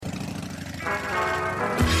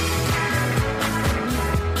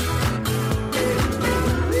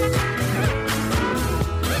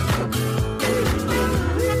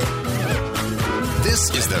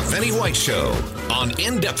Vinnie White Show on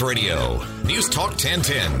In-Depth Radio, News Talk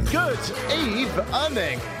 1010. Good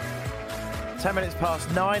evening. 10 minutes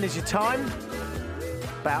past 9 is your time.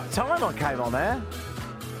 About time I came on air.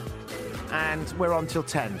 And we're on till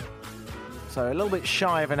 10. So a little bit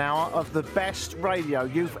shy of an hour of the best radio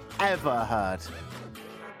you've ever heard.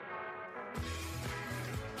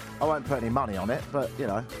 I won't put any money on it, but, you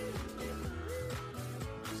know.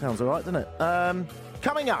 Sounds all right, doesn't it?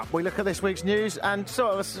 Coming up, we look at this week's news and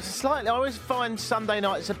sort of slightly, I always find Sunday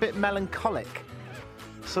nights a bit melancholic.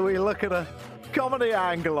 So we look at a comedy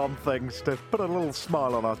angle on things to put a little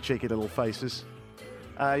smile on our cheeky little faces.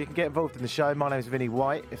 You can get involved in the show. My name's Vinnie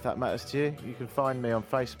White, if that matters to you. You can find me on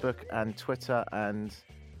Facebook and Twitter and...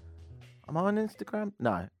 Am I on Instagram?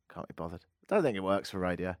 No, can't be bothered. I don't think it works for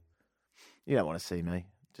radio. You don't want to see me.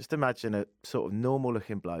 Just imagine a sort of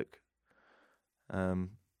normal-looking bloke.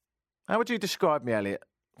 How would you describe me, Elliot,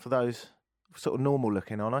 for those sort of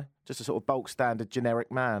normal-looking, aren't I? Just a sort of bulk-standard,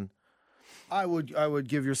 generic man. I would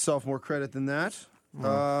give yourself more credit than that.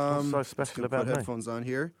 What's so special about me? Put headphones on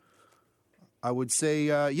here. I would say,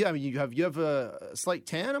 yeah. I mean, you have a slight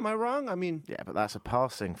tan. Am I wrong? I mean, yeah, but that's a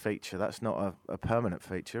passing feature. That's not a permanent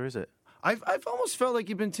feature, is it? I've almost felt like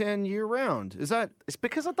you've been tan year round. Is that? It's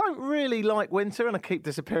because I don't really like winter, and I keep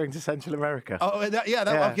disappearing to Central America. Oh,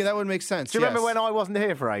 yeah. Okay, that would make sense. Do you remember when I wasn't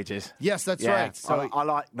here for ages? Yes, that's right. So I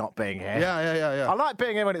like not being here. Yeah. I like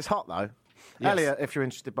being here when it's hot, though. Yes. Elliot, if you're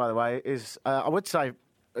interested, by the way, is I would say.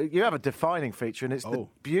 You have a defining feature, and it's the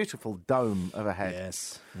beautiful dome of a head.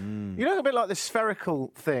 Yes. You look a bit like the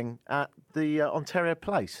spherical thing at the Ontario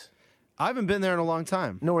Place. I haven't been there in a long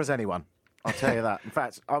time. Nor has anyone. I'll tell you that. In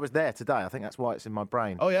fact, I was there today. I think that's why it's in my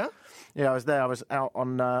brain. Oh, yeah? Yeah, I was there. I was out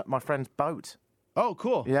on my friend's boat. Oh,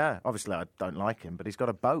 cool. Yeah, obviously I don't like him, but he's got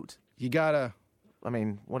a boat. You gotta... I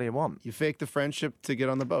mean, what do you want? You fake the friendship to get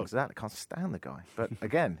on the boat. Exactly. I can't stand the guy. But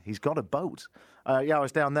again, he's got a boat. Yeah, I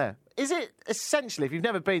was down there. Is it essentially, if you've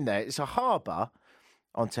never been there, it's a harbour,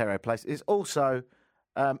 Ontario Place. It's also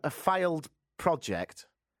a failed project,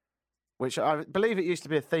 which I believe it used to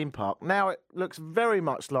be a theme park. Now it looks very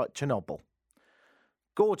much like Chernobyl.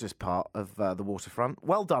 Gorgeous part of the waterfront.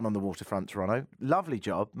 Well done on the waterfront, Toronto. Lovely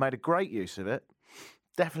job. Made a great use of it.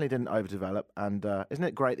 Definitely didn't overdevelop. And isn't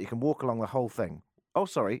it great that you can walk along the whole thing? Oh,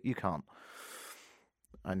 sorry, you can't.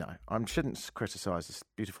 I know. I shouldn't criticise this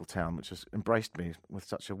beautiful town which has embraced me with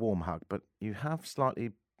such a warm hug, but you have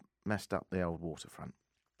slightly messed up the old waterfront.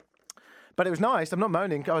 But it was nice. I'm not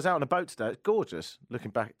moaning. I was out on a boat today. It's gorgeous,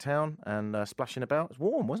 looking back at town and splashing about. It's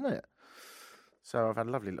warm, wasn't it? So I've had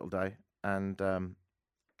a lovely little day, and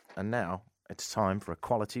now it's time for a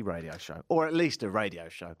quality radio show, or at least a radio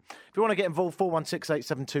show. If you want to get involved,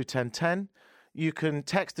 416-872-1010. You can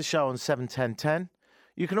text the show on 71010.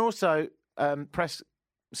 You can also press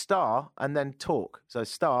star and then talk. So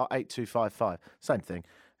star 8255. Same thing.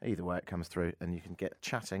 Either way it comes through, and you can get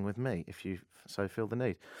chatting with me if you so feel the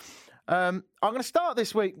need. I'm going to start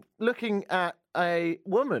this week looking at a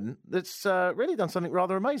woman that's really done something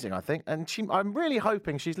rather amazing, I think, and I'm really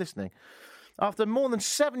hoping she's listening. After more than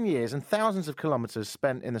 7 years and thousands of kilometres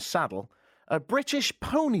spent in the saddle, a British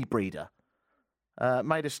pony breeder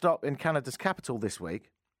made a stop in Canada's capital this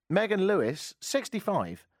week. Megan Lewis,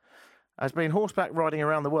 65, has been horseback riding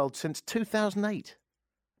around the world since 2008.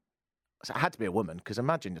 So it had to be a woman, because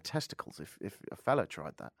imagine your testicles if a fella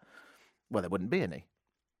tried that. Well, there wouldn't be any.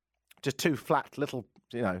 Just two flat little,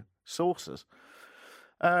 saucers.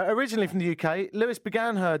 Originally from the UK, Lewis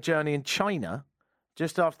began her journey in China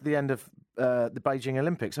just after the end of the Beijing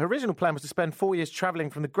Olympics. Her original plan was to spend 4 years travelling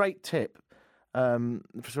from the Great Tip. From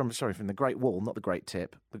the Great Wall, not the Great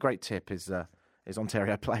Tip. The Great Tip is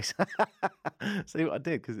Ontario Place. See what I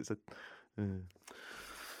did? Because it's a...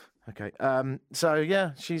 Okay.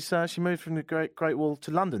 She moved from the Great Wall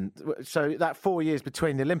to London. So that 4 years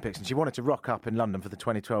between the Olympics, and she wanted to rock up in London for the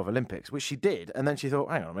 2012 Olympics, which she did. And then she thought,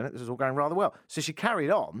 hang on a minute, this is all going rather well. So she carried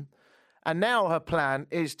on. And now her plan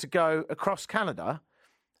is to go across Canada.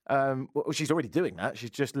 Well, she's already doing that. She's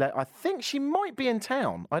just I think she might be in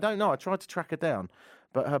town. I don't know. I tried to track her down,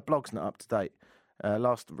 but her blog's not up to date.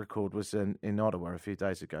 Last record was in Ottawa a few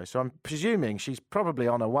days ago. So I'm presuming she's probably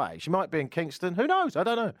on her way. She might be in Kingston. Who knows? I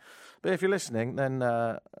don't know. But if you're listening, then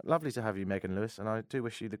lovely to have you, Megan Lewis, and I do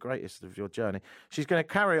wish you the greatest of your journey. She's going to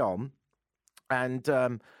carry on and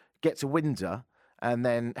get to Windsor and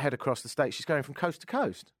then head across the state. She's going from coast to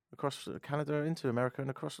coast, across Canada into America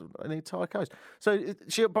and across the entire coast. So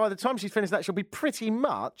by the time she's finished that, she'll be pretty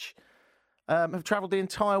much have travelled the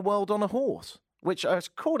entire world on a horse, which,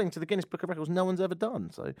 according to the Guinness Book of Records, no one's ever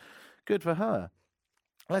done. So good for her.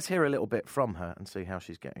 Let's hear a little bit from her and see how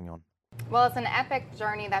she's getting on. Well, it's an epic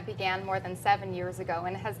journey that began more than 7 years ago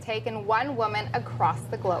and has taken one woman across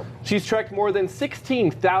the globe. She's trekked more than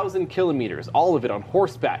 16,000 kilometers, all of it on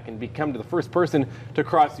horseback, and become the first person to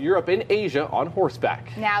cross Europe and Asia on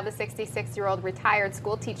horseback. Now the 66-year-old retired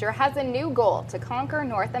school teacher has a new goal: to conquer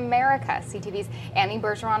North America. CTV's Annie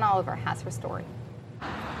Bergeron-Oliver has her story.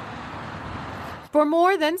 For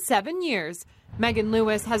more than 7 years, Megan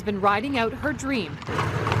Lewis has been riding out her dream,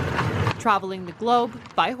 traveling the globe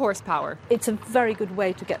by horsepower. It's a very good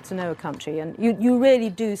way to get to know a country, and you really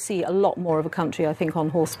do see a lot more of a country, I think, on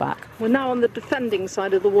horseback. We're now on the defending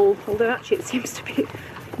side of the wall, although actually it seems to be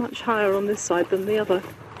much higher on this side than the other.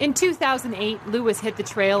 In 2008, Lewis hit the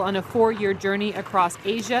trail on a 4-year journey across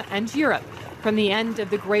Asia and Europe, from the end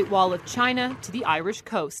of the Great Wall of China to the Irish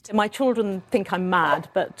coast. My children think I'm mad,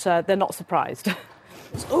 but they're not surprised.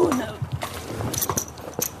 Oh, no.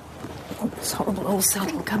 Oh, this horrible old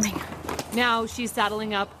saddle coming. Now she's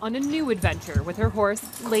saddling up on a new adventure with her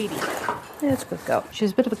horse, Lady. Yeah, it's a good girl.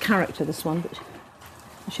 She's a bit of a character, this one, but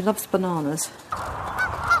she loves bananas.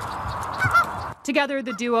 Together,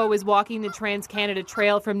 the duo is walking the Trans-Canada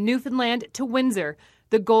Trail from Newfoundland to Windsor.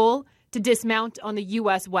 The goal, to dismount on the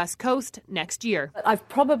U.S. West Coast next year. I've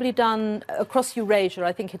probably done, across Eurasia,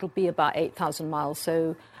 I think it'll be about 8,000 miles,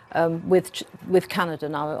 so with Canada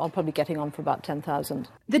now, I'm probably getting on for about 10,000.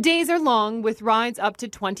 The days are long, with rides up to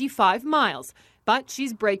 25 miles, but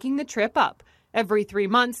she's breaking the trip up. Every 3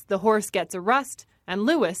 months, the horse gets a rest, and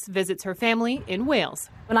Lewis visits her family in Wales.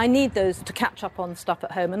 And I need those to catch up on stuff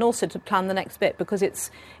at home and also to plan the next bit, because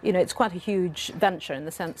it's quite a huge venture in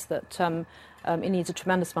the sense that it needs a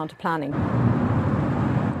tremendous amount of planning.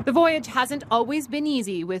 The voyage hasn't always been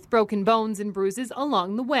easy, with broken bones and bruises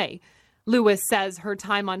along the way. Lewis says her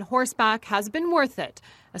time on horseback has been worth it,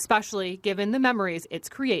 especially given the memories it's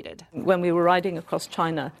created. When we were riding across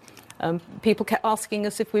China, people kept asking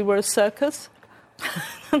us if we were a circus,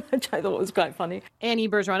 which I thought was quite funny. Annie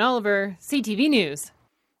Bergeron-Oliver, CTV News.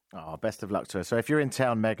 Oh, best of luck to her. So if you're in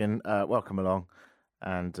town, Megan, welcome along.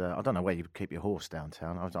 And I don't know where you keep your horse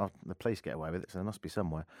downtown. The police get away with it, so there must be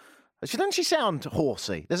somewhere. Doesn't she sound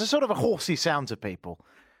horsey? There's a sort of a horsey sound to people.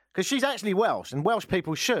 Because she's actually Welsh, and Welsh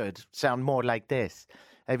people should sound more like this.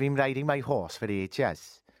 I've been riding my horse for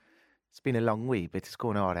ages. It's been a long week, but it's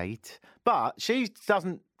going all right. But she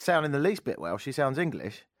doesn't sound in the least bit Welsh. She sounds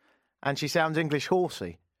English, and she sounds English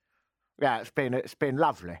horsey. Yeah, it's been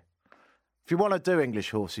lovely. If you want to do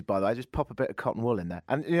English horsey, by the way, just pop a bit of cotton wool in there.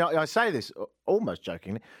 And you know, I say this almost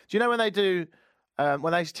jokingly. Do you know when they do,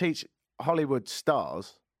 when they teach Hollywood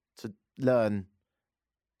stars to learn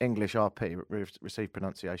English RP, receive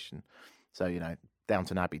pronunciation, so, you know,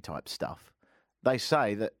 Downton Abbey type stuff, they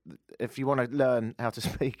say that if you want to learn how to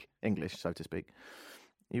speak English, so to speak,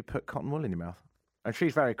 you put cotton wool in your mouth. And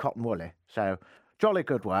she's very cotton woolly, so jolly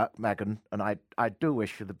good work, Megan, and I do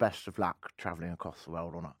wish you the best of luck travelling across the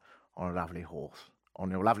world on a lovely horse, on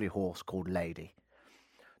your lovely horse called Lady.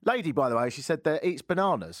 Lady, by the way, she said that eats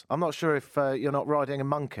bananas. I'm not sure if you're not riding a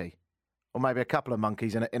monkey, or maybe a couple of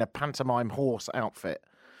monkeys in a pantomime horse outfit.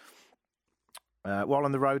 While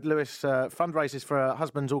on the road, Lewis fundraises for her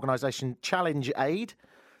husband's organisation Challenge Aid.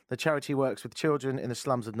 The charity works with children in the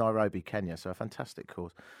slums of Nairobi, Kenya, so a fantastic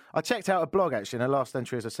cause. I checked out a blog, actually, and her last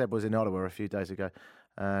entry, as I said, was in Ottawa a few days ago,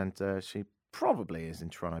 and she probably is in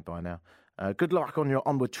Toronto by now. Good luck on your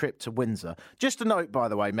onward trip to Windsor. Just a note, by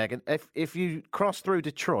the way, Megan, if you cross through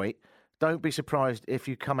Detroit, don't be surprised if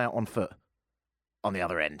you come out on foot on the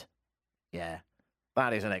other end. Yeah,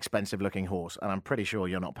 that is an expensive-looking horse, and I'm pretty sure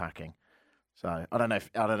you're not packing. So I don't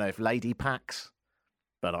know if Lady packs,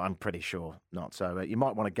 but I'm pretty sure not. So you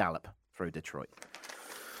might want to gallop through Detroit.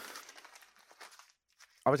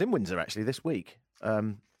 I was in Windsor actually this week,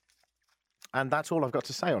 and that's all I've got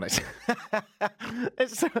to say on it.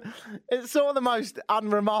 It's sort of the most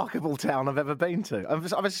unremarkable town I've ever been to. I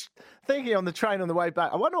was thinking on the train on the way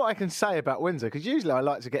back, I wonder what I can say about Windsor, because usually I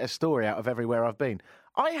like to get a story out of everywhere I've been.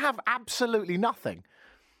 I have absolutely nothing.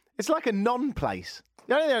 It's like a non-place.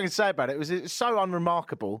 The only thing I can say about it was it's so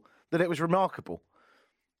unremarkable that it was remarkable.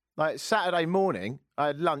 Like Saturday morning, I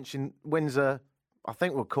had lunch in Windsor. I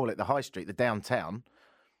think we'll call it the High Street, the downtown.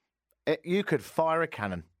 You could fire a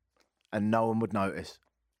cannon and no one would notice.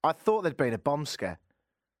 I thought there'd been a bomb scare.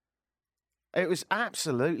 It was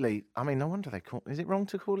absolutely... I mean, no wonder they call... Is it wrong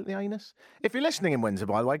to call it the anus? If you're listening in Windsor,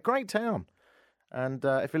 by the way, great town. And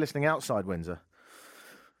if you're listening outside Windsor,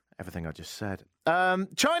 everything I just said.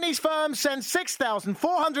 Chinese firm sends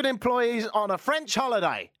 6,400 employees on a French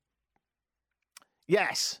holiday.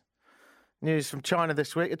 Yes. News from China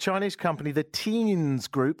this week. A Chinese company, the Tian's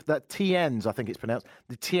Group, that Tian's, I think it's pronounced,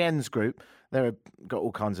 the Tian's Group, They've got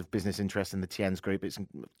all kinds of business interests in the Chimes group. It's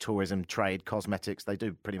tourism, trade, cosmetics. They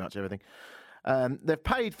do pretty much everything. They've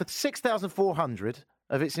paid for 6,400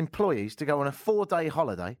 of its employees to go on a 4-day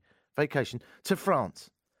holiday, vacation, to France.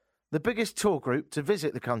 The biggest tour group to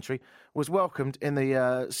visit the country was welcomed in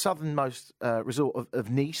the southernmost resort of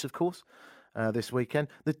Nice, of course, this weekend.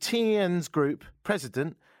 The Chimes group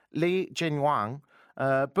president, Li Jinhuang,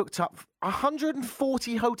 booked up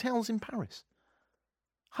 140 hotels in Paris.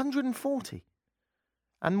 140.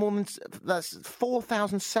 And more than that's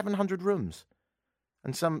 4,700 rooms.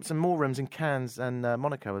 And some more rooms in Cannes and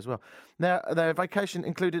Monaco as well. Their vacation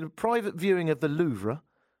included a private viewing of the Louvre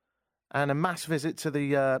and a mass visit to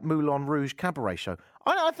the Moulin Rouge cabaret show.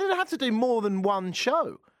 I think they had to do more than one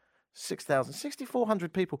show.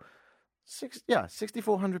 6,400 people.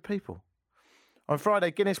 6,400 people. On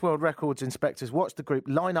Friday, Guinness World Records inspectors watched the group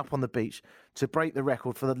line up on the beach to break the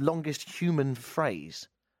record for the longest human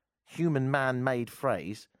man-made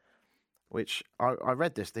phrase, which I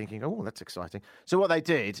read this thinking, oh, that's exciting. So what they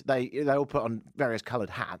did, they all put on various coloured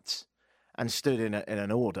hats and stood in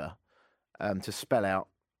an order to spell out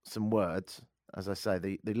some words. As I say,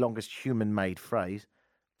 the longest human-made phrase.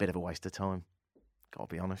 Bit of a waste of time, got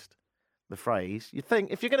to be honest. The phrase, you think,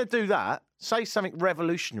 if you're going to do that, say something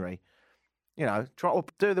revolutionary. You know, try or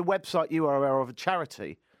do the website URL of a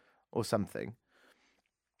charity or something.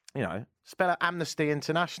 You know, spell out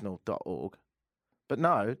amnestyinternational.org. But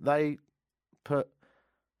no, they put,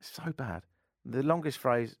 so bad. The longest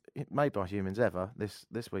phrase made by humans ever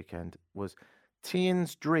this weekend was,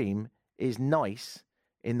 Tien's dream is nice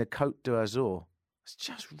in the Côte d'Azur. It's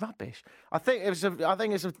just rubbish. I think it's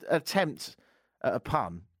an attempt at a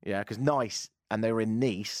pun, yeah, because nice, and they were in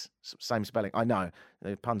Nice, same spelling. I know,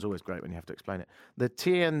 the pun's always great when you have to explain it. The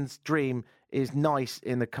Tien's dream is nice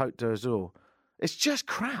in the Côte d'Azur. It's just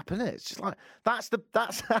crap, isn't it? It's just like that's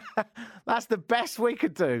the best we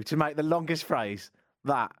could do to make the longest phrase.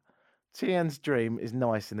 That Tien's dream is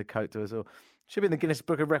nice in the Côte d'Azur. Should be in the Guinness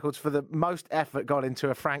Book of Records for the most effort got into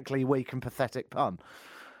a frankly weak and pathetic pun.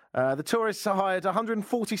 The tourists hired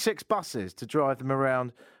 146 buses to drive them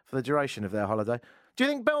around for the duration of their holiday. Do you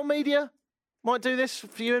think Bell Media might do this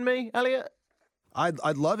for you and me, Elliot?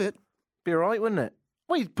 I'd love it. Be all right, wouldn't it?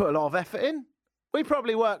 We'd put a lot of effort in. We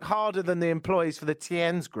probably work harder than the employees for the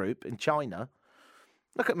Tien's group in China.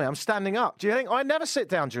 Look at me, I'm standing up. Do you think I never sit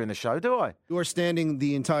down during the show, do I? You are standing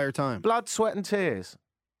the entire time. Blood, sweat and tears.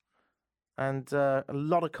 And a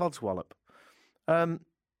lot of codswallop.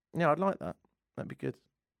 Yeah, I'd like that. That'd be good.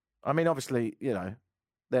 I mean, obviously, you know,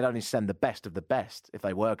 they'd only send the best of the best if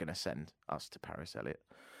they were going to send us to Paris, Elliot.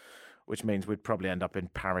 Which means we'd probably end up in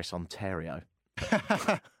Paris, Ontario.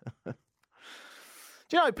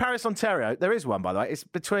 Do you know, Paris, Ontario, there is one, by the way. It's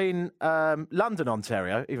between London,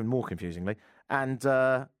 Ontario, even more confusingly, and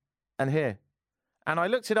here. And I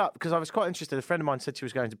looked it up because I was quite interested. A friend of mine said she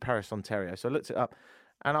was going to Paris, Ontario. So I looked it up.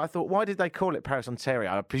 And I thought, why did they call it Paris,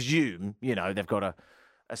 Ontario? I presume, you know, they've got a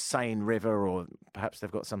Seine river, or perhaps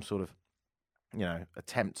they've got some sort of, you know,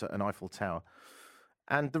 attempt at an Eiffel Tower.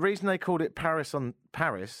 And the reason they called it Paris,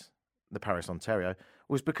 Ontario,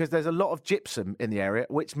 was because there's a lot of gypsum in the area,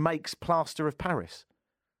 which makes plaster of Paris.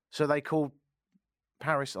 So they called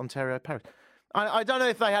Paris, Ontario, Paris. I don't know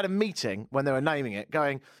if they had a meeting when they were naming it,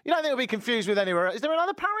 going, you don't think it'll be confused with anywhere else? Is there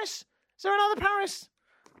another Paris? Is there another Paris?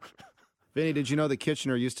 Vinny, did you know that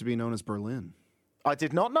Kitchener used to be known as Berlin? I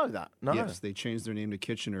did not know that, no. Yes, they changed their name to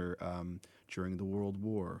Kitchener during the World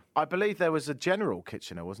War. I believe there was a General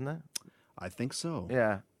Kitchener, wasn't there? I think so.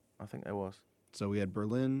 Yeah, I think there was. So we had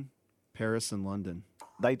Berlin, Paris, and London.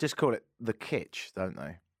 They just call it the Kitch, don't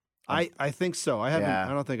they? I think so. I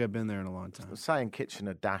don't think I've been there in a long time. Saying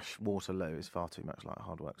Kitchener - Waterloo is far too much like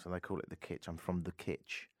hard work, so they call it the Kitch. I'm from the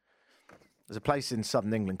Kitch. There's a place in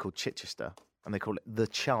southern England called Chichester, and they call it the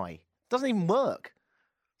Chai. Doesn't even work.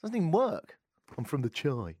 I'm from the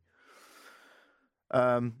Chai.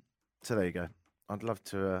 So there you go. I'd love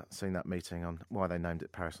to have seen that meeting on why they named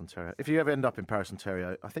it Paris, Ontario. If you ever end up in Paris,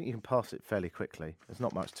 Ontario, I think you can pass it fairly quickly. There's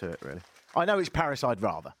not much to it, really. I know it's Paris I'd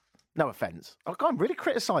rather. No offence. I'm really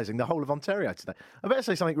criticising the whole of Ontario today. I better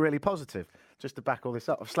say something really positive just to back all this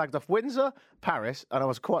up. I've slagged off Windsor, Paris, and I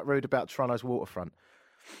was quite rude about Toronto's waterfront.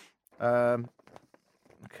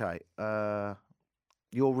 Okay.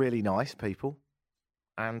 You're really nice people,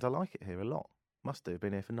 and I like it here a lot. Must do.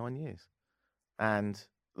 Been here for 9 years. And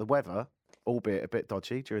the weather, albeit a bit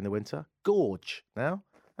dodgy during the winter, gorge now.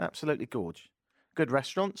 Absolutely gorge. Good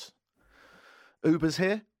restaurants. Uber's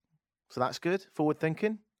here, so that's good. Forward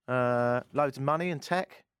thinking. Loads of money and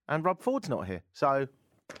tech. And Rob Ford's not here. So,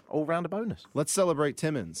 all round a bonus. Let's celebrate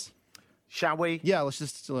Timmins. Shall we? Yeah, let's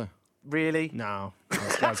just... Really? No.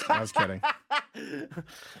 I was kidding.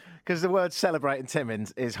 Because the word celebrating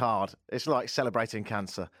Timmins is hard. It's like celebrating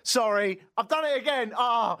cancer. Sorry, I've done it again.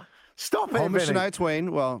 Stop it, Home with Vinny. Shania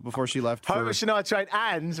Twain. Well, before she left. Home with Shania Twain.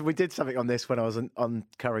 And we did something on this when I was on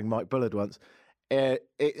covering Mike Bullard once.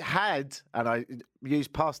 It had, and I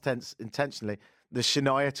used past tense intentionally, the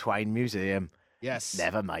Shania Twain Museum. Yes.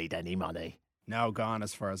 Never made any money. Now gone,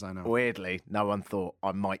 as far as I know. Weirdly, no one thought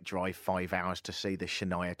I might drive 5 hours to see the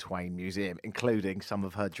Shania Twain Museum, including some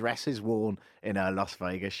of her dresses worn in her Las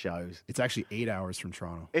Vegas shows. It's actually 8 hours from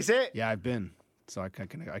Toronto. Is it? Yeah, I've been. So I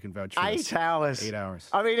can vouch for 8 this. hours. 8 hours.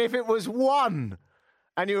 I mean, if it was 1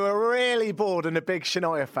 and you were really bored and a big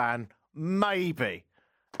Shania fan, maybe.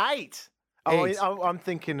 8. Oh, 8. I'm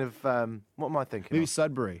thinking of, what am I thinking Maybe of?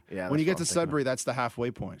 Sudbury. Yeah, when you that's get what to I'm thinking Sudbury, that's the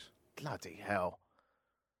halfway point. Bloody hell.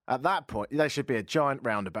 At that point, there should be a giant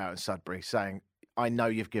roundabout in Sudbury saying, I know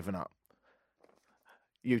you've given up.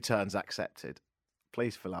 U-turns accepted.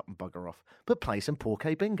 Please fill up and bugger off. But play some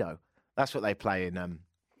Porquet Bingo. That's what they play in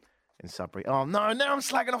Sudbury. Oh, no, now I'm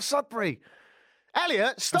slagging off Sudbury.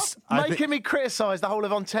 Elliot, stop making me criticise the whole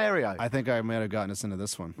of Ontario. I think I might have gotten us into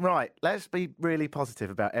this one. Right, let's be really positive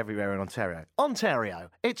about everywhere in Ontario. Ontario,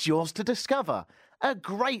 it's yours to discover. A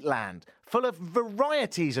great land full of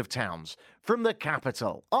varieties of towns, from the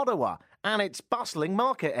capital, Ottawa, and its bustling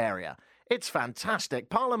market area. Its fantastic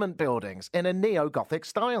Parliament buildings in a neo-Gothic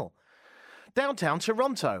style. Downtown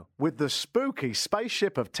Toronto, with the spooky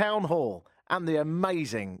spaceship of Town Hall and the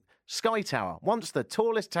amazing Sky Tower, once the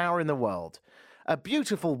tallest tower in the world. A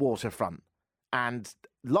beautiful waterfront and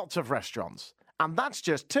lots of restaurants. And that's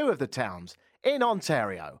just 2 of the towns in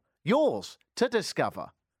Ontario. Yours to discover.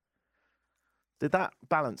 Did that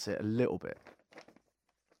balance it a little bit?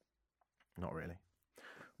 Not really.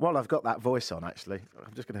 While I've got that voice on, actually,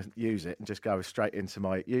 I'm just going to use it and just go straight into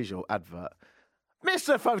my usual advert.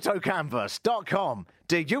 MrPhotoCanvas.com.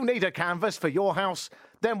 Do you need a canvas for your house?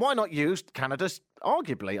 Then why not use Canada's,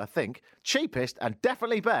 arguably, I think, cheapest and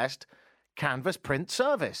definitely best canvas print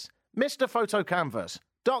service?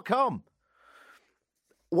 MrPhotoCanvas.com.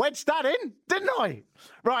 Wedged that in, didn't I?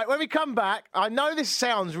 Right, when we come back, I know this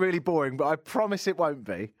sounds really boring, but I promise it won't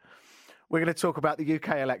be. We're going to talk about the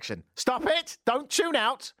UK election. Stop it! Don't tune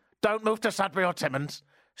out! Don't move to Sudbury or Timmins.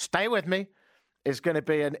 Stay with me. It's going to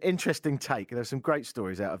be an interesting take. There's some great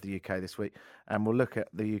stories out of the UK this week, and we'll look at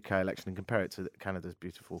the UK election and compare it to Canada's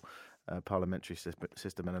beautiful parliamentary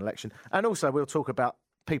system and election. And also, we'll talk about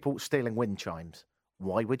people stealing wind chimes.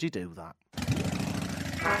 Why would you do that?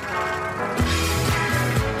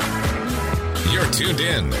 You're tuned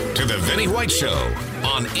in to The Vinny White Show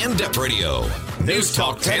on In Depth Radio. News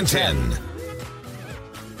Talk 1010.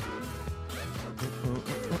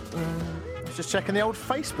 I was just checking the old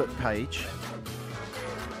Facebook page.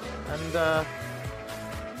 And had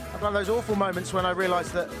one of those awful moments when I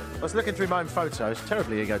realised that I was looking through my own photos,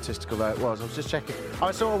 terribly egotistical though it was. I was just checking.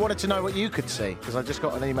 I sort of wanted to know what you could see, because I just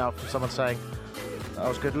got an email from someone saying that I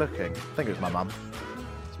was good looking. I think it was my mum.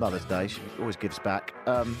 It's Mother's Day. She always gives back.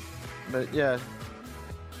 But yeah,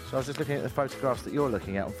 so I was just looking at the photographs that you're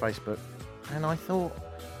looking at on Facebook, and I thought,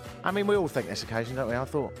 I mean, we all think this occasion, don't we? I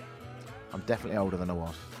thought, I'm definitely older than I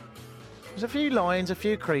was. There's a few lines, a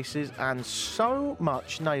few creases, and so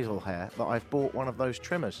much nasal hair that I've bought one of those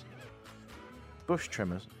trimmers. Bush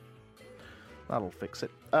trimmers. That'll fix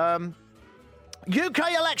it.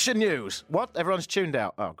 UK election news. What? Everyone's tuned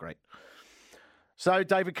out. Oh, great. So,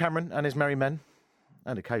 David Cameron and his merry men,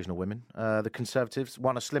 and occasional women, the Conservatives,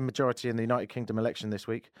 won a slim majority in the United Kingdom election this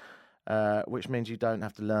week, which means you don't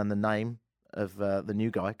have to learn the name of the new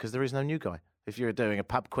guy, because there is no new guy. If you're doing a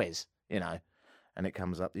pub quiz, you know, and it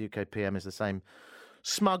comes up, the UK PM is the same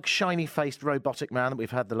smug, shiny-faced, robotic man that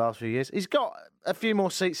we've had the last few years. He's got a few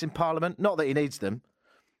more seats in Parliament. Not that he needs them.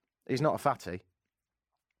 He's not a fatty.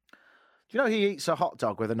 Do you know he eats a hot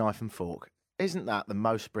dog with a knife and fork? Isn't that the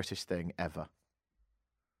most British thing ever?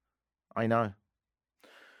 I know.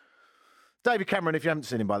 David Cameron, if you haven't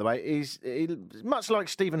seen him, by the way, he's much like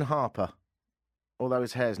Stephen Harper, although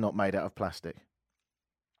his hair's not made out of plastic.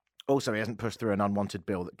 Also, he hasn't pushed through an unwanted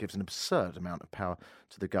bill that gives an absurd amount of power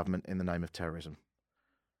to the government in the name of terrorism,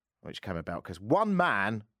 which came about because one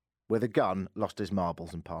man with a gun lost his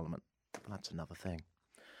marbles in Parliament. That's another thing.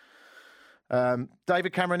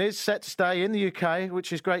 David Cameron is set to stay in the UK,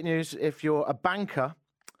 which is great news if you're a banker.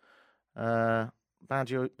 Bad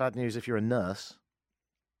news if you're a nurse.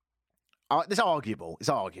 It's arguable. It's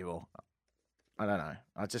arguable. I don't know.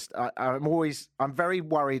 I'm very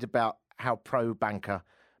worried about how pro-bankers'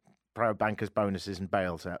 bonuses and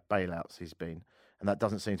bailouts he's been, and that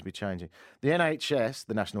doesn't seem to be changing. The NHS,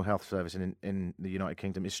 the National Health Service in the United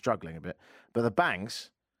Kingdom, is struggling a bit, but the banks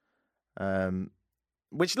are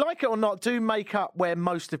which, like it or not, do make up where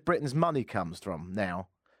most of Britain's money comes from now.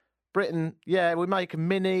 Britain, yeah, we make a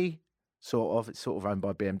Mini, sort of. It's sort of owned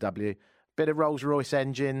by BMW. Bit of Rolls-Royce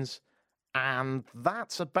engines, and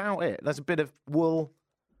that's about it. There's a bit of wool.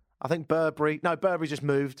 I think Burberry just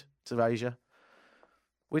moved to Asia.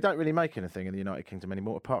 We don't really make anything in the United Kingdom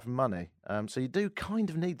anymore, apart from money. So you do kind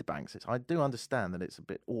of need the banks. I do understand that it's a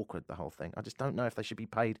bit awkward, the whole thing. I just don't know if they should be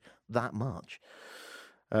paid that much.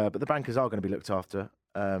 But the bankers are going to be looked after,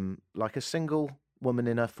 like a single woman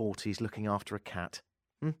in her 40s looking after a cat.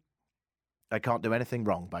 They can't do anything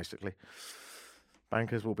wrong, basically.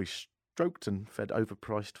 Bankers will be stroked and fed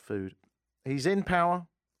overpriced food. He's in power.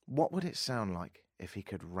 What would it sound like if he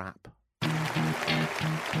could rap?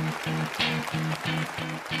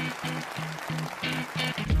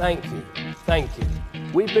 Thank you.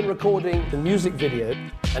 We've been recording the music video,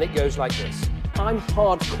 and it goes like this. I'm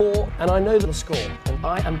hardcore, and I know the score, and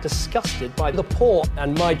I am disgusted by the poor,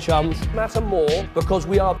 and my chums matter more because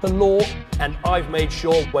we are the law, and I've made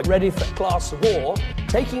sure we're ready for class war,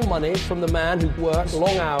 taking money from the man who works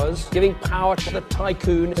long hours, giving power to the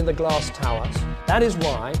tycoon in the glass towers. That is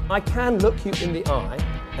why I can look you in the eye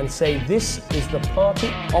and say this is the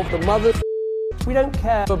party of the mother. We don't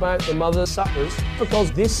care about the mother suckers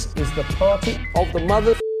because this is the party of the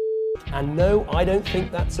mother. And no, I don't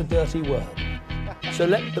think that's a dirty word. So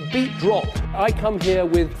let the beat drop. I come here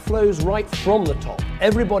with flows right from the top.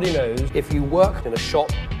 Everybody knows if you work in a shop,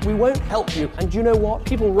 we won't help you. And you know what?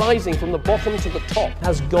 People rising from the bottom to the top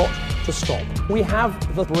has got to stop. We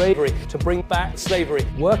have the bravery to bring back slavery.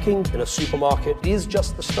 Working in a supermarket is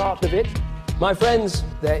just the start of it. My friends,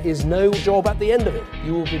 there is no job at the end of it.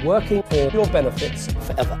 You will be working for your benefits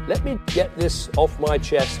forever. Let me get this off my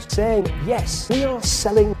chest, saying, yes, we are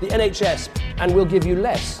selling the NHS and we'll give you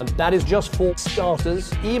less. And that is just for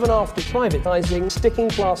starters. Even after privatising, sticking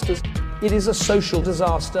plasters, it is a social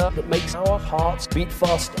disaster that makes our hearts beat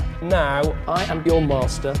faster. Now, I am your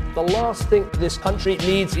master. The last thing this country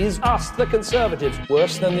needs is us, the Conservatives,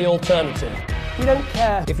 worse than the alternative. We don't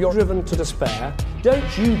care if you're driven to despair.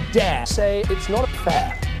 Don't you dare say it's not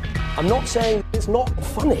fair. I'm not saying it's not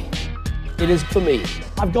funny. It is for me.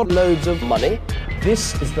 I've got loads of money.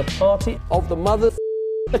 This is the party of the mother.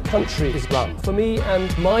 The country is run. For me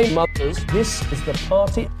and my mothers, this is the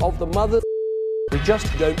party of the mother. We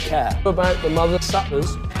just don't care about the mother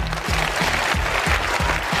suckers. Ladies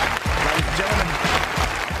and gentlemen,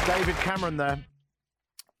 David Cameron there.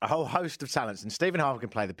 A whole host of talents, and Stephen Harper can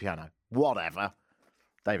play the piano. Whatever.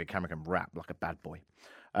 David Cameron can rap like a bad boy.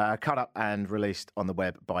 Cut up and released on the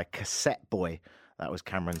web by Cassette Boy. That was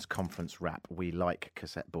Cameron's conference rap. We like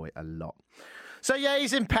Cassette Boy a lot. So, yeah,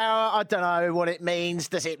 he's in power. I don't know what it means.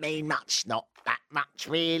 Does it mean much? Not that much,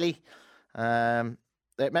 really.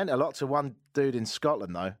 It meant a lot to one dude in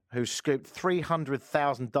Scotland, though, who scooped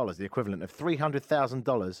 $300,000, the equivalent of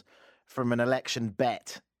 $300,000 from an election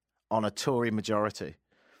bet on a Tory majority.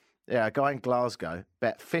 Yeah, a guy in Glasgow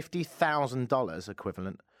bet $50,000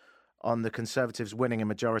 equivalent on the Conservatives winning a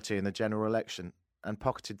majority in the general election and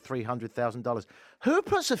pocketed $300,000. Who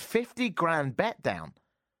puts a 50 grand bet down?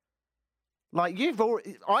 Like,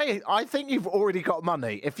 I think you've already got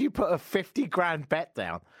money if you put a 50 grand bet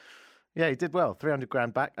down. Yeah, he did well. 300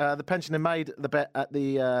 grand back. The pensioner made the bet at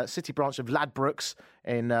the city branch of Ladbrokes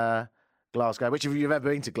in Glasgow, which, if you've ever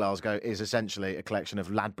been to Glasgow, is essentially a collection of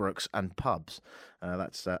Ladbrokes and pubs.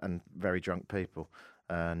 And very drunk people.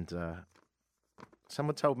 And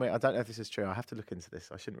someone told me, I don't know if this is true, I have to look into this.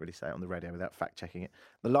 I shouldn't really say it on the radio without fact-checking it.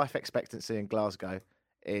 The life expectancy in Glasgow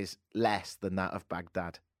is less than that of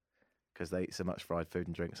Baghdad because they eat so much fried food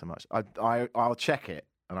and drink so much. I'll check it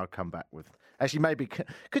and I'll come back with... Actually, maybe,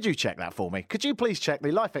 could you check that for me? Could you please check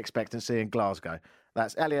the life expectancy in Glasgow?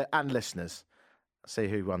 That's Elliot and listeners. See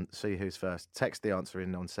who won. See who's first. Text the answer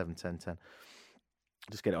in on 71010.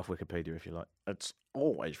 Just get it off Wikipedia if you like. It's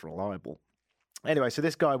always reliable. Anyway, so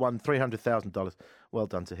this guy won $300,000. Well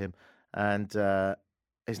done to him. And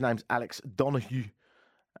his name's Alex Donahue.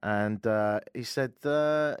 And he said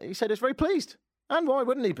he's very pleased. And why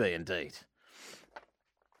wouldn't he be, indeed?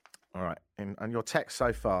 All right. And your text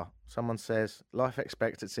so far, someone says life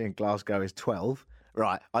expectancy in Glasgow is 12.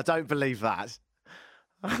 Right. I don't believe that.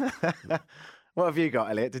 What have you got,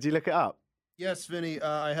 Elliot? Did you look it up? Yes, Vinny.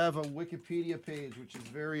 I have a Wikipedia page, which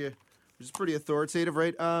is pretty authoritative,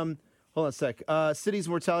 right? Hold on a sec. Cities'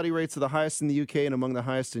 mortality rates are the highest in the UK and among the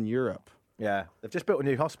highest in Europe. Yeah. They've just built a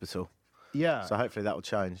new hospital. Yeah. So hopefully that will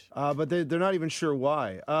change. But they're not even sure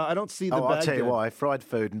why. I don't see the bad I'll tell you why. Fried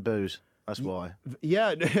food and booze. That's why.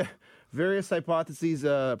 Yeah. Various hypotheses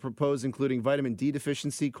proposed, including vitamin D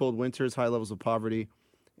deficiency, cold winters, high levels of poverty,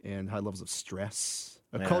 and high levels of stress.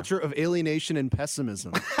 A culture of alienation and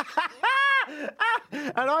pessimism.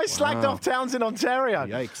 And I slagged off towns in Ontario.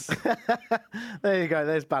 Yikes. There you go.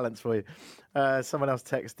 There's balance for you. Someone else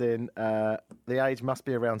texted in, the age must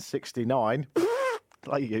be around 69.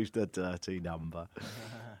 I used a dirty number.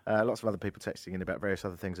 Lots of other people texting in about various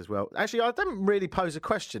other things as well. Actually, I didn't really pose a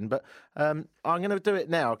question, but I'm going to do it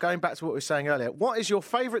now. Going back to what we were saying earlier, what is your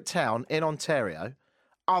favourite town in Ontario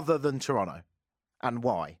other than Toronto, and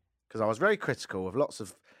why? Because I was very critical of lots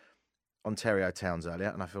of Ontario towns earlier,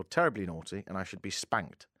 and I feel terribly naughty, and I should be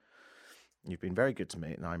spanked. You've been very good to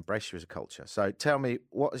me, and I embrace you as a culture. So tell me,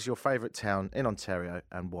 what is your favourite town in Ontario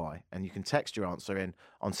and why? And you can text your answer in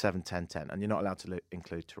on 71010, and you're not allowed to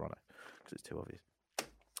include Toronto because it's too obvious.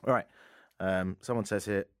 All right. Someone says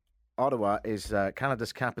here, Ottawa is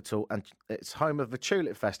Canada's capital, and it's home of the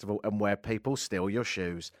Tulip Festival and where people steal your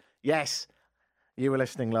shoes. Yes, you were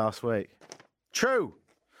listening last week. True.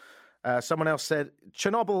 Someone else said,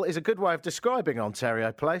 Chernobyl is a good way of describing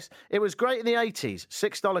Ontario Place. It was great in the 80s.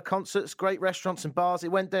 $6 concerts, great restaurants and bars.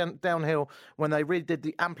 It went downhill when they redid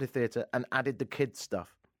the amphitheatre and added the kids'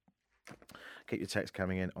 stuff. Keep your text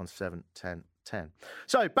coming in on 71010.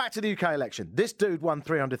 So, back to the UK election. This dude won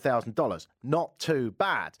 $300,000. Not too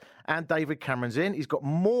bad. And David Cameron's in. He's got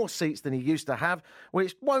more seats than he used to have,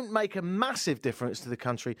 which won't make a massive difference to the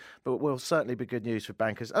country, but will certainly be good news for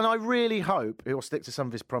bankers. And I really hope he'll stick to some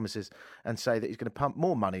of his promises and say that he's going to pump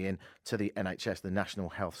more money in to the NHS, the National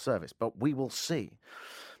Health Service. But we will see.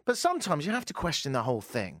 But sometimes you have to question the whole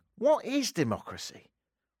thing. What is democracy?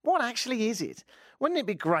 What actually is it? Wouldn't it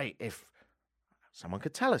be great if someone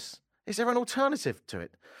could tell us? Is there an alternative to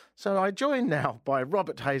it? So I join now by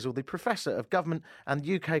Robert Hazel, the Professor of Government and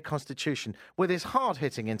UK Constitution, with his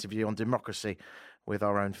hard-hitting interview on democracy with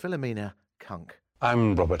our own Philomena Kunk.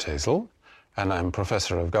 I'm Robert Hazel, and I'm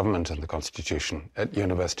Professor of Government and the Constitution at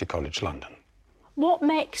University College London. What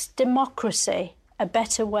makes democracy a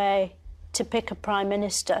better way to pick a Prime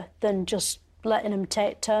Minister than just letting them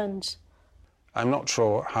take turns? I'm not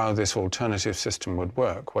sure how this alternative system would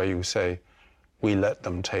work, where you say, we let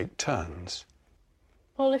them take turns.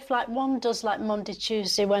 Well, if one does Monday,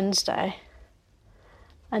 Tuesday, Wednesday,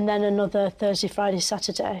 and then another Thursday, Friday,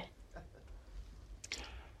 Saturday.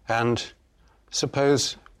 And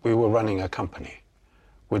suppose we were running a company.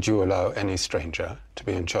 Would you allow any stranger to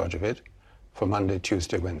be in charge of it for Monday,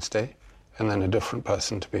 Tuesday, Wednesday, and then a different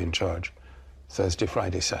person to be in charge Thursday,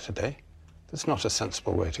 Friday, Saturday? That's not a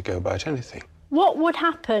sensible way to go about anything. What would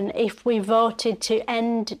happen if we voted to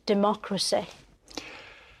end democracy?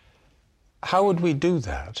 How would we do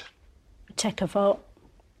that? Take a vote.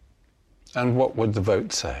 And what would the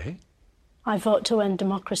vote say? I vote to end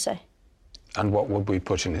democracy. And what would we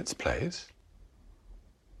put in its place?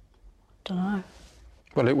 Don't know.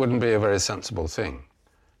 Well, it wouldn't be a very sensible thing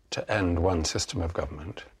to end one system of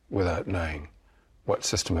government without knowing what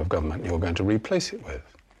system of government you're going to replace it with.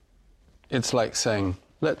 It's like saying,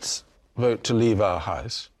 let's vote to leave our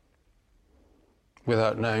house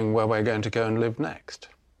without knowing where we're going to go and live next.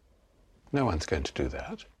 No one's going to do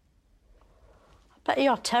that. I bet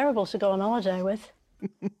you're terrible to go on holiday with.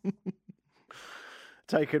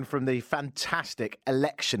 Taken from the fantastic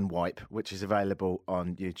Election Wipe, which is available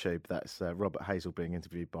on YouTube. That's Robert Hazel being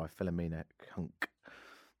interviewed by Philomena Kunk.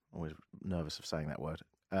 Always nervous of saying that word.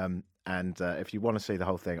 And if you want to see the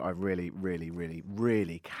whole thing, I really, really, really,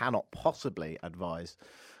 really cannot possibly advise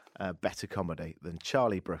better comedy than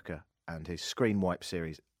Charlie Brooker and his Screen Wipe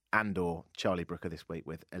series, and/or Charlie Brooker this week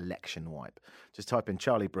with Election Wipe. Just type in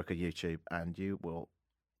Charlie Brooker YouTube and you will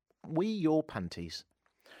wee your panties.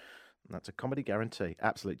 And that's a comedy guarantee.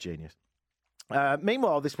 Absolute genius.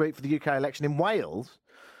 Meanwhile, this week for the UK election in Wales,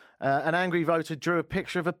 an angry voter drew a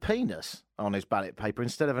picture of a penis on his ballot paper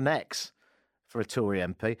instead of an X for a Tory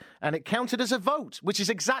MP, and it counted as a vote, which is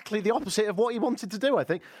exactly the opposite of what he wanted to do, I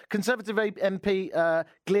think. Conservative MP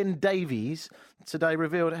Glyn Davies today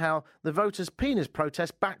revealed how the voters' penis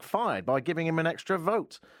protest backfired by giving him an extra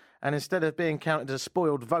vote. And instead of being counted as a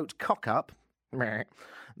spoiled vote cock-up,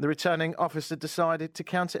 the returning officer decided to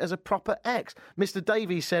count it as a proper X. Mr.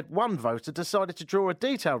 Davies said one voter decided to draw a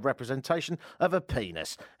detailed representation of a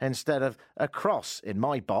penis instead of a cross in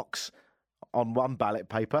my box on one ballot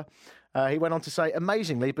paper. He went on to say,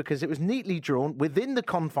 amazingly, because it was neatly drawn within the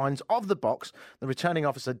confines of the box, the returning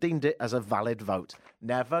officer deemed it as a valid vote.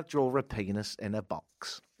 Never draw a penis in a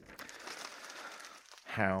box.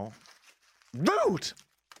 How rude!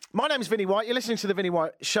 My name's Vinnie White. You're listening to The Vinnie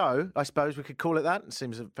White Show. I suppose we could call it that. It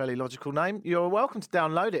seems a fairly logical name. You're welcome to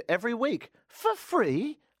download it every week for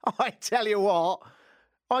free. I tell you what,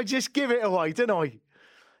 I just give it away, don't I?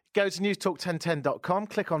 Go to newstalk1010.com,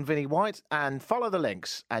 click on Vinnie White, and follow the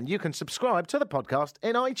links, and you can subscribe to the podcast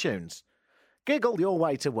in iTunes. Giggle your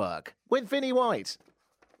way to work with Vinnie White.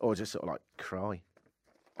 Or just sort of like cry.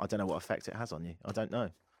 I don't know what effect it has on you. I don't know.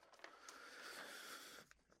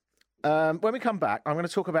 When we come back, I'm going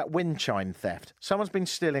to talk about wind chime theft. Someone's been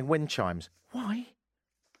stealing wind chimes. Why?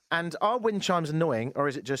 And are wind chimes annoying, or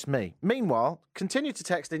is it just me? Meanwhile, continue to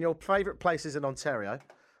text in your favourite places in Ontario.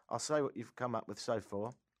 I'll say what you've come up with so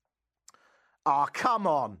far. Ah, come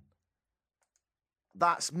on.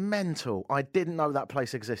 That's mental. I didn't know that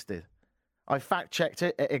place existed. I fact-checked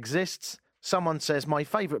it. It exists. Someone says my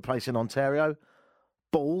favourite place in Ontario,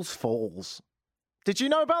 Balls Falls. Did you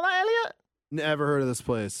know about that, Elliot? Never heard of this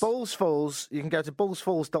place. Balls Falls. You can go to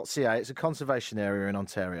ballsfalls.ca. It's a conservation area in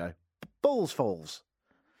Ontario. Balls Falls.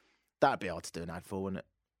 That'd be hard to do an ad for, wouldn't it?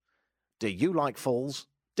 Do you like falls?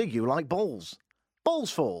 Do you like balls?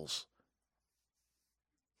 Balls Falls.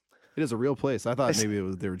 It is a real place. I thought maybe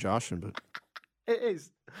they were joshing, but it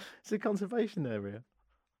is. It's a conservation area.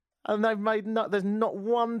 And they've made there's not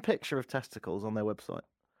one picture of testicles on their website.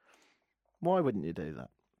 Why wouldn't you do that?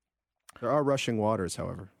 There are rushing waters,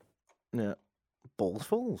 however. Yeah. Balls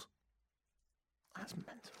Falls. That's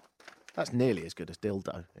mental. That's nearly as good as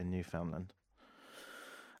dildo in Newfoundland.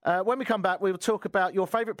 When we come back, we will talk about your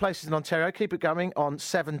favourite places in Ontario. Keep it going on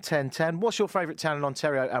 71010. What's your favourite town in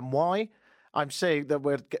Ontario and why? I'm seeing that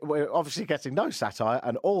we're obviously getting no satire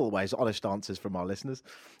and always honest answers from our listeners.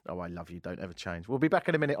 Oh, I love you. Don't ever change. We'll be back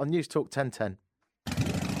in a minute on News Talk 1010.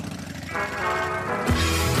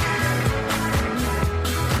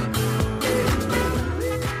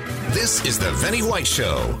 This is the Vinnie White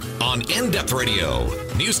Show on In-Depth Radio,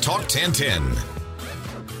 News Talk 1010.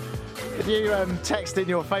 If you text in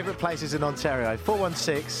your favourite places in Ontario,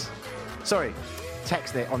 416... Sorry,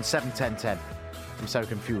 text it on 71010. I'm so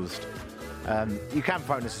confused. You can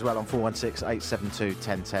phone us as well on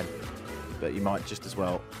 416-872-1010. But you might just as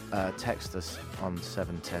well text us on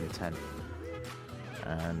 71010.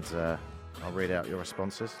 And I'll read out your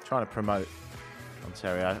responses. Trying to promote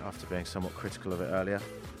Ontario after being somewhat critical of it earlier.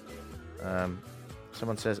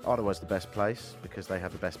 Someone says Ottawa's the best place because they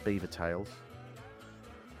have the best beaver tails.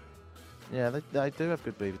 Yeah, they do have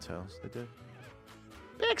good beaver tails. They do.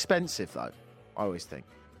 Bit expensive, though, I always think.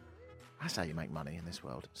 That's how you make money in this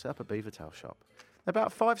world. Set up a beaver tail shop. They're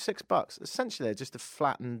about $5-6. Essentially, they're just a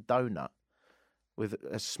flattened donut with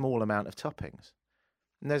a small amount of toppings.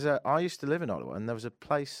 And I used to live in Ottawa, and there was a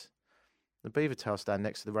place, the beaver tail stand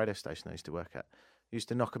next to the radio station I used to work at. Used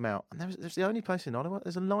to knock them out. And there's the only place in Ottawa.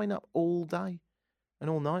 There's a line-up all day and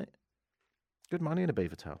all night. Good money in a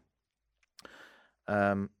beaver tail.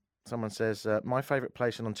 Someone says, my favourite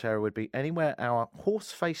place in Ontario would be anywhere our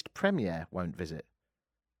horse-faced premier won't visit.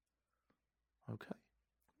 Okay.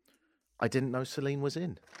 I didn't know Celine was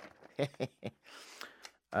in. They've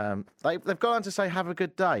gone on to say, have a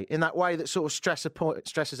good day, in that way that sort of stresses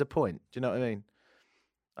a point. Do you know what I mean?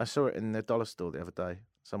 I saw it in the dollar store the other day.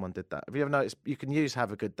 Someone did that. Have you ever noticed you can use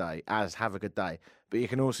have a good day as have a good day, but you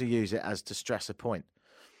can also use it as to stress a point?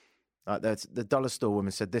 Like the dollar store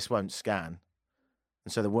woman said, this won't scan.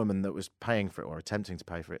 And so the woman that was paying for it or attempting to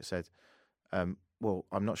pay for it said, well,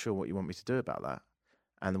 I'm not sure what you want me to do about that.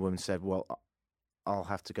 And the woman said, well, you'll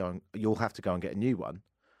have to go and get a new one.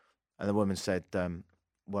 And the woman said,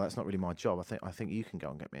 well, that's not really my job. I think you can go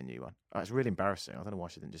and get me a new one. It's really embarrassing. I don't know why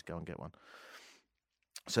she didn't just go and get one.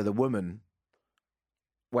 So the woman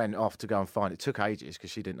went off to go and find it. It took ages because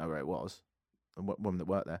she didn't know where it was, the woman that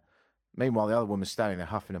worked there. Meanwhile, the other woman's standing there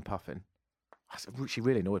huffing and puffing. She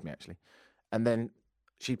really annoyed me, actually. And then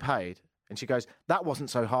she paid, and she goes, that wasn't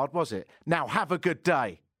so hard, was it? Now have a good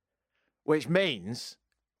day. Which means,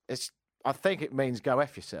 I think it means go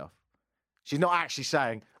F yourself. She's not actually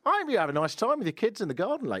saying, I hope you have a nice time with your kids in the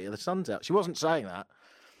garden later, the sun's out. She wasn't saying that.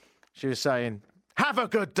 She was saying, have a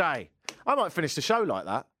good day. I might finish the show like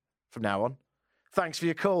that from now on. Thanks for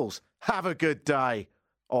your calls. Have a good day.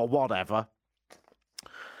 Or whatever.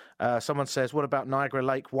 Someone says, what about Niagara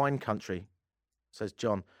Lake wine country? Says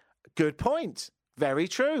John. Good point. Very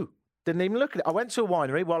true. Didn't even look at it. I went to a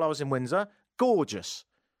winery while I was in Windsor. Gorgeous.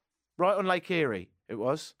 Right on Lake Erie, it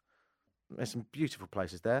was. There's some beautiful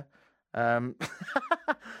places there.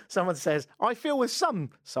 Someone says, I feel with some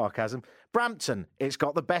sarcasm, Brampton, it's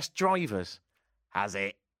got the best drivers. Has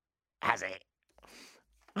it? Has it?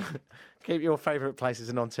 Keep your favourite places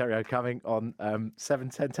in Ontario coming on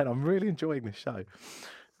 71010. I'm really enjoying this show.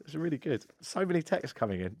 It's really good. So many texts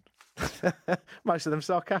coming in. Most of them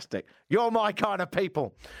sarcastic. You're my kind of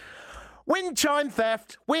people. Wind chime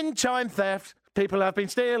theft. Wind chime theft. People have been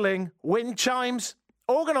stealing wind chimes.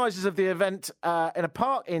 Organisers of the event in a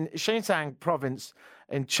park in Xinjiang province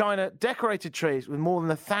in China decorated trees with more than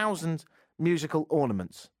 1,000 musical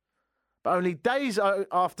ornaments. But only days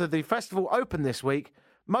after the festival opened this week,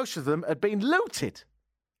 most of them had been looted.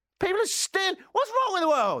 People are stealing. What's wrong with the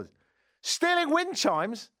world? Stealing wind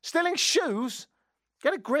chimes, stealing shoes.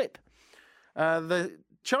 Get a grip. The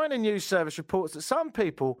China News Service reports that some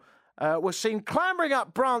people were seen clambering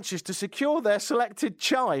up branches to secure their selected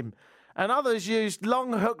chime, and others used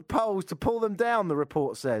long hook poles to pull them down, the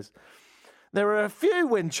report says. There are a few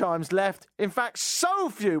wind chimes left. In fact, so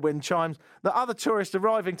few wind chimes that other tourists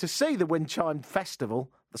arriving to see the Wind Chime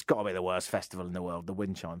Festival, that's got to be the worst festival in the world, the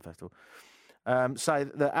Wind Chime Festival, say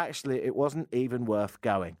that actually it wasn't even worth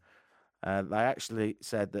going. They actually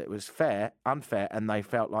said that it was unfair, and they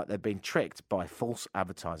felt like they'd been tricked by false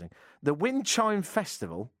advertising. The Wind Chime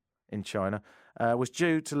Festival in China was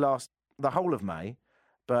due to last the whole of May,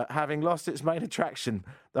 but having lost its main attraction,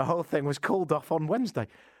 the whole thing was called off on Wednesday.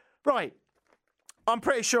 Right. I'm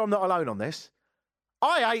pretty sure I'm not alone on this.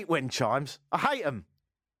 I hate wind chimes. I hate them.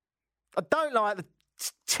 I don't like the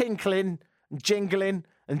tinkling and jingling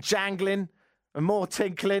and jangling and more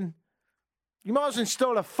tinkling. You might as well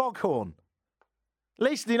install a foghorn. At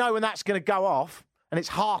least you know when that's going to go off and it's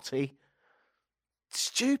hearty.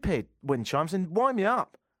 Stupid wind chimes and wind me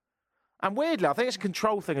up. And weirdly, I think it's a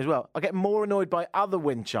control thing as well. I get more annoyed by other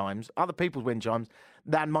wind chimes, other people's wind chimes,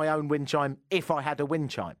 than my own wind chime if I had a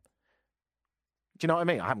wind chime. Do you know what I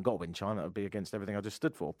mean? I haven't got a wind chime. That would be against everything I just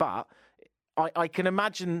stood for. But I can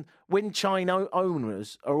imagine wind chime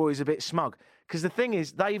owners are always a bit smug. Because the thing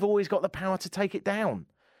is, they've always got the power to take it down.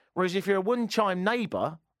 Whereas if you're a wind chime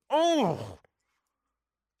neighbour, oh!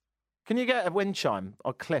 Can you get a wind chime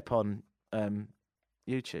or clip on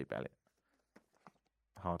YouTube, Elliot?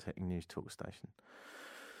 Hard-hitting news talk station.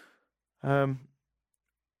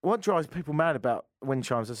 What drives people mad about wind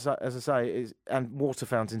chimes, as I say, is and water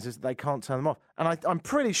fountains is they can't turn them off. And I'm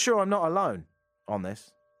pretty sure I'm not alone on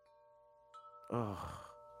this. Oh.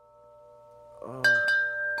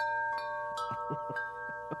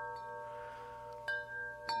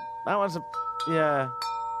 That one's yeah.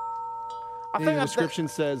 The description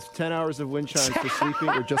says 10 hours of wind chimes for sleeping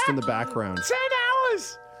or just in the background. 10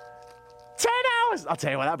 hours! 10 hours! I'll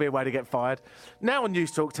tell you what, that'd be a way to get fired. Now on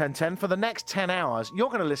News Talk 1010, for the next 10 hours, you're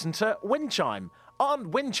going to listen to Wind Chime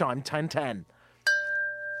on Wind Chime 1010.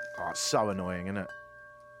 Oh, it's so annoying, isn't it?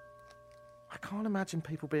 I can't imagine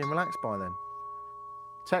people being relaxed by then.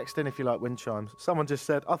 Text in if you like wind chimes. Someone just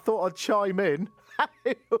said, I thought I'd chime in.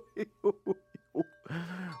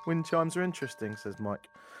 Wind chimes are interesting, says Mike.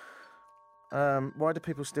 Why do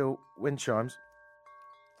people steal wind chimes?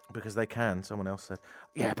 Because they can, someone else said.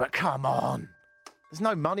 Yeah, but come on. There's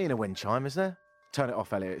no money in a wind chime, is there? Turn it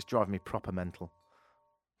off, Elliot. It's driving me proper mental.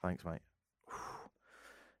 Thanks, mate.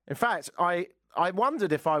 In fact, I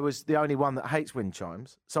wondered if I was the only one that hates wind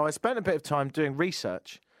chimes. So I spent a bit of time doing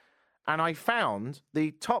research, and I found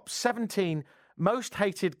the top 17 most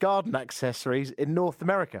hated garden accessories in North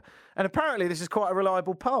America. And apparently this is quite a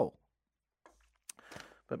reliable poll.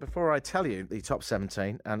 But before I tell you the top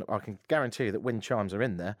 17, and I can guarantee you that wind chimes are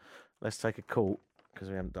in there, let's take a call, because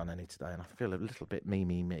we haven't done any today, and I feel a little bit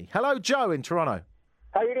me. Hello, Joe in Toronto.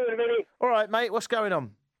 How you doing, Vinny? All right, mate, what's going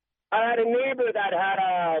on? I had a neighbor that had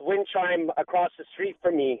a wind chime across the street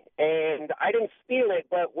from me, and I didn't steal it,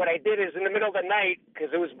 but what I did is in the middle of the night,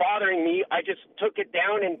 because it was bothering me, I just took it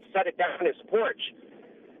down and set it down on his porch.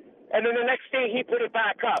 And then the next day he put it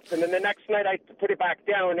back up, and then the next night I put it back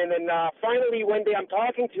down, and then finally one day I'm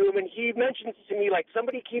talking to him, and he mentions to me, like,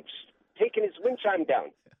 somebody keeps taking his wind chime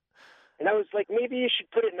down. And I was like, maybe you should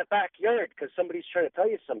put it in the backyard because somebody's trying to tell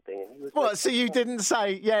you something. And he was what, so you didn't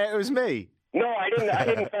say, yeah, it was me? No, I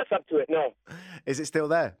didn't fess up to it, no. Is it still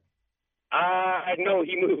there? No,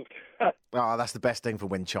 he moved. Oh, that's the best thing for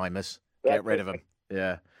wind chimers. Get rid of them.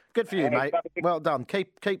 Yeah. Good for you, mate. Well done.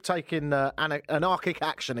 Keep taking anarchic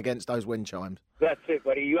action against those wind chimes. That's it,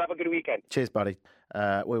 buddy. You have a good weekend. Cheers, buddy.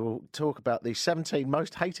 We will talk about the 17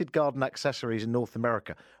 most hated garden accessories in North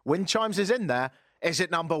America. Wind chimes is in there. Is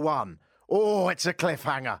it number one? Oh, it's a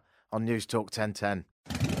cliffhanger on News Talk 1010.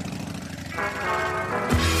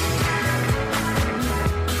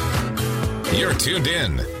 You're tuned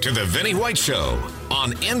in to The Vinny White Show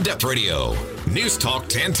on In-Depth Radio, News Talk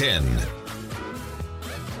 1010.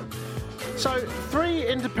 So, 3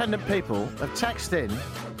 independent people have texted in.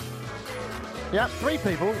 Yeah, 3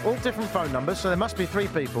 people, all different phone numbers, so there must be 3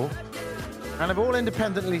 people, and have all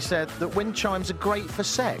independently said that wind chimes are great for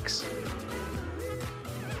sex.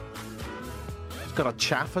 It's got a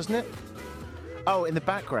chaff, hasn't it? Oh, in the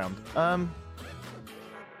background.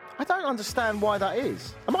 I don't understand why that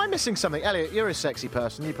is. Am I missing something? Elliot, you're a sexy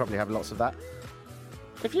person. You probably have lots of that.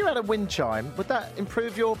 If you had a wind chime, would that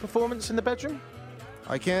improve your performance in the bedroom?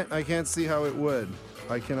 I can't see how it would.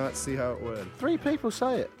 I cannot see how it would. 3 people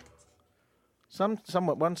say it.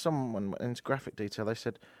 Someone in graphic detail, they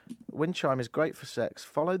said, wind chime is great for sex.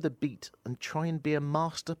 Follow the beat and try and be a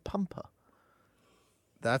master pumper.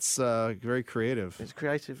 That's very creative. It's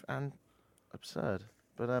creative and absurd,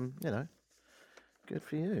 but good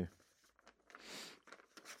for you.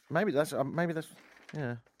 Maybe that's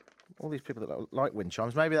yeah. All these people that like wind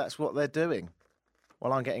chimes, maybe that's what they're doing.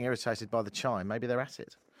 While I'm getting irritated by the chime, maybe they're at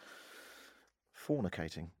it.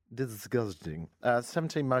 Fornicating. Disgusting.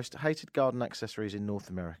 17 most hated garden accessories in North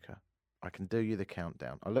America. I can do you the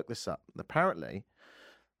countdown. I looked this up. Apparently,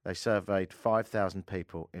 they surveyed 5,000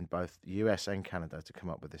 people in both the US and Canada to come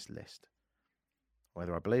up with this list.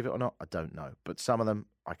 Whether I believe it or not, I don't know. But some of them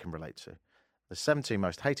I can relate to. The 17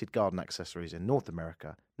 most hated garden accessories in North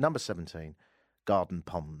America. Number 17, garden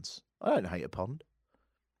ponds. I don't hate a pond.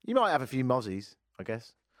 You might have a few mozzies, I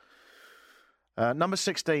guess. Number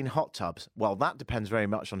 16, hot tubs. Well, that depends very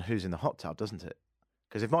much on who's in the hot tub, doesn't it?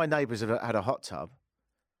 Because if my neighbours had a hot tub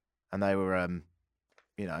and they were,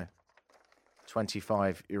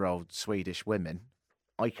 25-year-old Swedish women,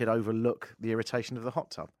 I could overlook the irritation of the hot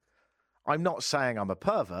tub. I'm not saying I'm a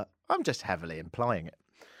pervert. I'm just heavily implying it.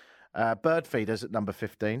 Bird feeders at number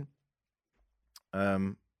 15,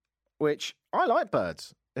 which I like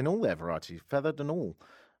birds in all their varieties, feathered and all.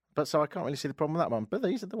 But so I can't really see the problem with that one. But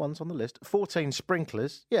these are the ones on the list. 14,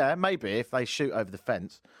 sprinklers. Yeah, maybe if they shoot over the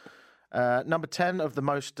fence. Number 10 of the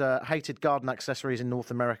most hated garden accessories in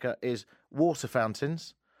North America is water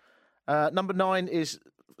fountains. Number 9 is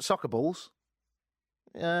soccer balls.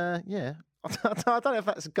 Yeah. I don't know if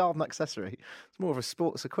that's a garden accessory. It's more of a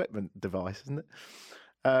sports equipment device, isn't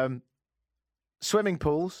it? Swimming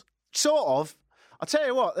pools. Sort of. I'll tell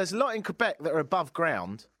you what, there's a lot in Quebec that are above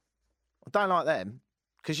ground. I don't like them.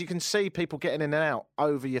 Because you can see people getting in and out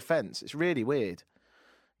over your fence. It's really weird.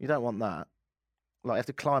 You don't want that. Like, you have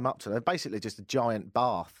to climb up to them. They're basically just a giant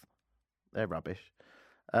bath. They're rubbish.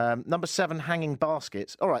 Number 7, hanging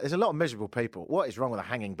baskets. All right, there's a lot of miserable people. What is wrong with a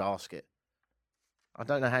hanging basket? I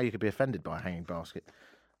don't know how you could be offended by a hanging basket.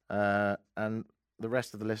 And the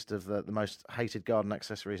rest of the list of the most hated garden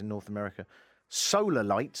accessories in North America. Solar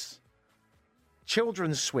lights,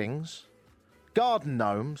 children's swings, garden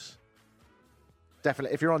gnomes.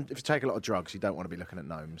 Definitely, if you take a lot of drugs, you don't want to be looking at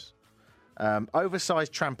gnomes.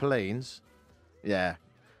 Oversized trampolines, yeah.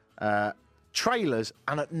 Trailers,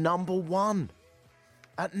 and at number 1,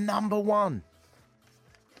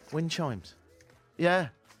 wind chimes. Yeah.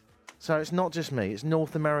 So it's not just me, it's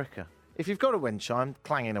North America. If you've got a wind chime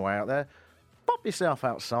clanging away out there, pop yourself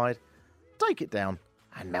outside, take it down,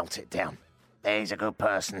 and melt it down. There's a good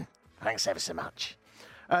person. Thanks ever so much.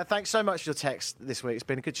 Thanks so much for your text this week. It's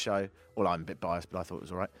been a good show. Well, I'm a bit biased, but I thought it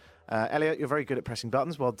was all right. Elliot, you're very good at pressing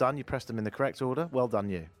buttons. Well done. You pressed them in the correct order. Well done,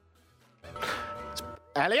 you.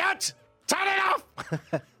 Elliot! Turn it off!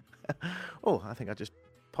 Oh, I think I just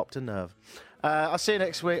popped a nerve. I'll see you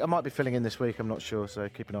next week. I might be filling in this week. I'm not sure, so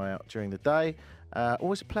keep an eye out during the day.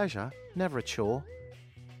 Always a pleasure. Never a chore.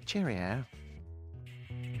 Cheerio.